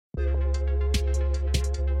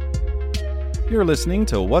You're listening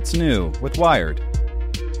to What's New with Wired.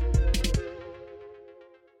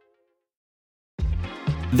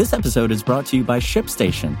 This episode is brought to you by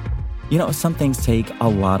ShipStation. You know, some things take a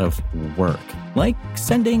lot of work, like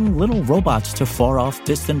sending little robots to far-off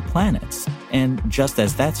distant planets. And just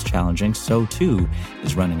as that's challenging, so too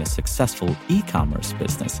is running a successful e-commerce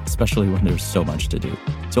business, especially when there's so much to do.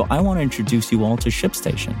 So I want to introduce you all to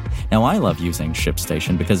ShipStation. Now, I love using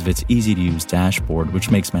ShipStation because of its easy-to-use dashboard,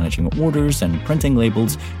 which makes managing orders and printing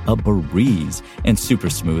labels a breeze and super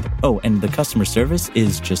smooth. Oh, and the customer service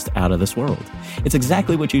is just out of this world. It's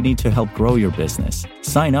exactly what you need to help grow your business.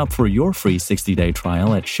 Sign up for your free 60-day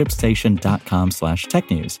trial at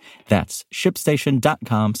shipstation.com/technews. That's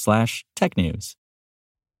shipstation.com/technews.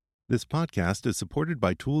 This podcast is supported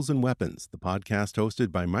by Tools and Weapons, the podcast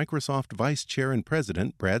hosted by Microsoft Vice Chair and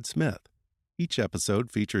President Brad Smith. Each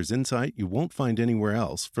episode features insight you won't find anywhere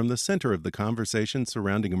else from the center of the conversation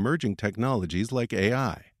surrounding emerging technologies like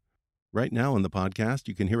AI. Right now on the podcast,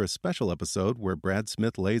 you can hear a special episode where Brad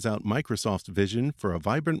Smith lays out Microsoft's vision for a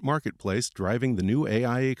vibrant marketplace driving the new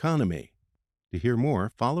AI economy. To hear more,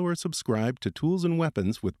 follow or subscribe to Tools and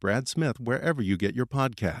Weapons with Brad Smith wherever you get your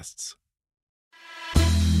podcasts.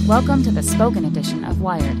 Welcome to the spoken edition of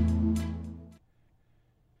Wired.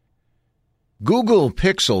 Google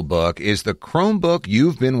Pixelbook is the Chromebook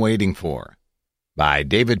you've been waiting for. By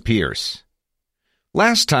David Pierce.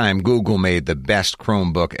 Last time Google made the best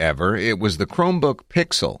Chromebook ever, it was the Chromebook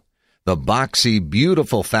Pixel. The boxy,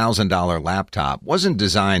 beautiful $1,000 laptop wasn't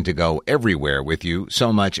designed to go everywhere with you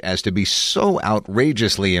so much as to be so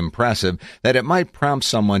outrageously impressive that it might prompt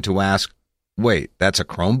someone to ask, wait, that's a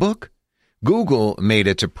Chromebook? Google made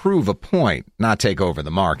it to prove a point, not take over the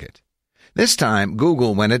market. This time,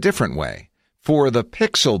 Google went a different way. For the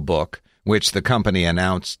Pixelbook, which the company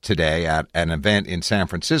announced today at an event in San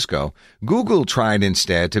Francisco, Google tried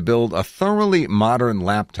instead to build a thoroughly modern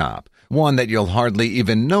laptop, one that you'll hardly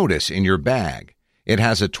even notice in your bag. It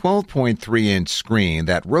has a 12.3-inch screen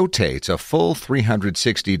that rotates a full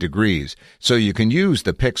 360 degrees, so you can use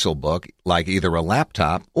the Pixelbook like either a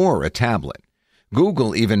laptop or a tablet.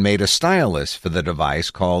 Google even made a stylus for the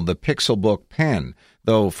device called the Pixelbook Pen,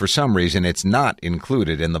 though for some reason it's not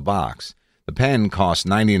included in the box. The pen costs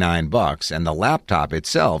 $99 and the laptop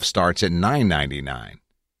itself starts at $9.99.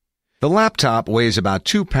 The laptop weighs about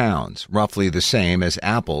 2 pounds, roughly the same as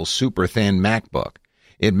Apple's super-thin MacBook.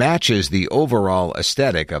 It matches the overall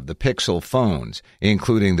aesthetic of the Pixel phones,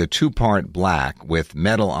 including the two-part black with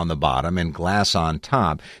metal on the bottom and glass on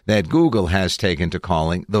top that Google has taken to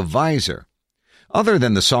calling the visor. Other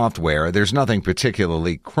than the software, there's nothing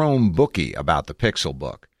particularly Chromebooky about the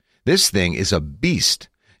Pixelbook. This thing is a beast.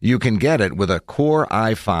 You can get it with a Core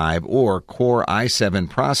i5 or Core i7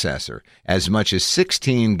 processor, as much as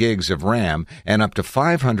 16 gigs of RAM and up to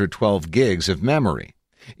 512 gigs of memory.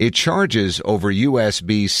 It charges over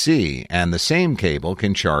USB-C, and the same cable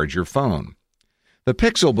can charge your phone. The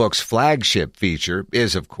Pixelbook's flagship feature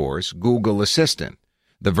is, of course, Google Assistant.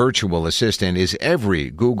 The virtual assistant is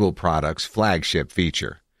every Google product's flagship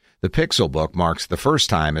feature. The Pixelbook marks the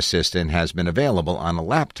first time Assistant has been available on a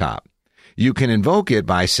laptop. You can invoke it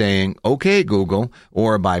by saying, "OK, Google,"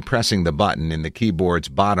 or by pressing the button in the keyboard's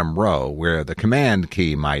bottom row where the Command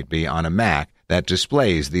key might be on a Mac that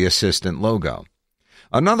displays the Assistant logo.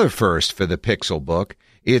 Another first for the Pixelbook,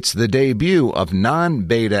 it's the debut of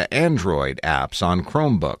non-beta Android apps on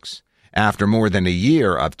Chromebooks. After more than a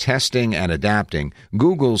year of testing and adapting,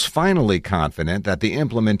 Google's finally confident that the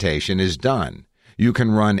implementation is done. You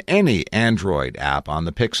can run any Android app on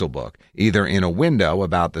the Pixelbook, either in a window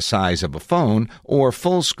about the size of a phone or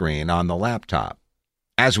full screen on the laptop.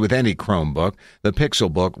 As with any Chromebook, the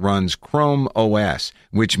Pixelbook runs Chrome OS,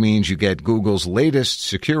 which means you get Google's latest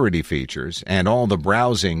security features and all the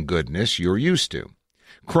browsing goodness you're used to.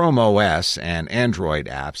 Chrome OS and Android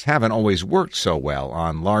apps haven't always worked so well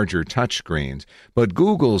on larger touchscreens, but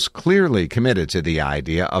Google's clearly committed to the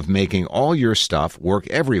idea of making all your stuff work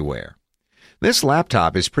everywhere. This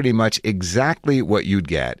laptop is pretty much exactly what you'd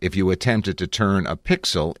get if you attempted to turn a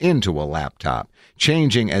Pixel into a laptop,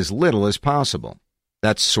 changing as little as possible.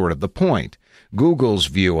 That's sort of the point. Google's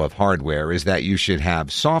view of hardware is that you should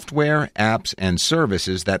have software, apps, and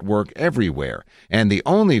services that work everywhere, and the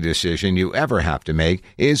only decision you ever have to make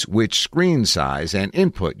is which screen size and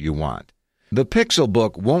input you want. The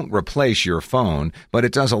Pixelbook won't replace your phone, but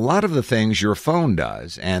it does a lot of the things your phone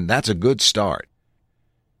does, and that's a good start.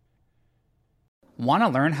 Want to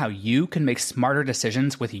learn how you can make smarter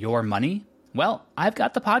decisions with your money? Well, I've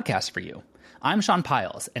got the podcast for you. I'm Sean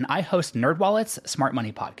Piles, and I host NerdWallet's Smart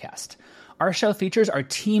Money Podcast. Our show features our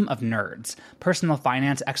team of nerds, personal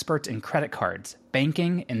finance experts in credit cards,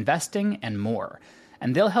 banking, investing, and more.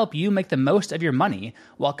 And they'll help you make the most of your money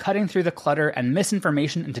while cutting through the clutter and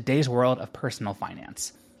misinformation in today's world of personal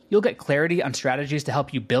finance. You'll get clarity on strategies to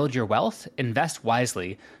help you build your wealth, invest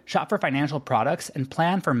wisely, shop for financial products, and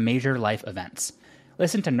plan for major life events.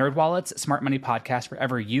 Listen to NerdWallet's Smart Money Podcast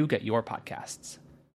wherever you get your podcasts.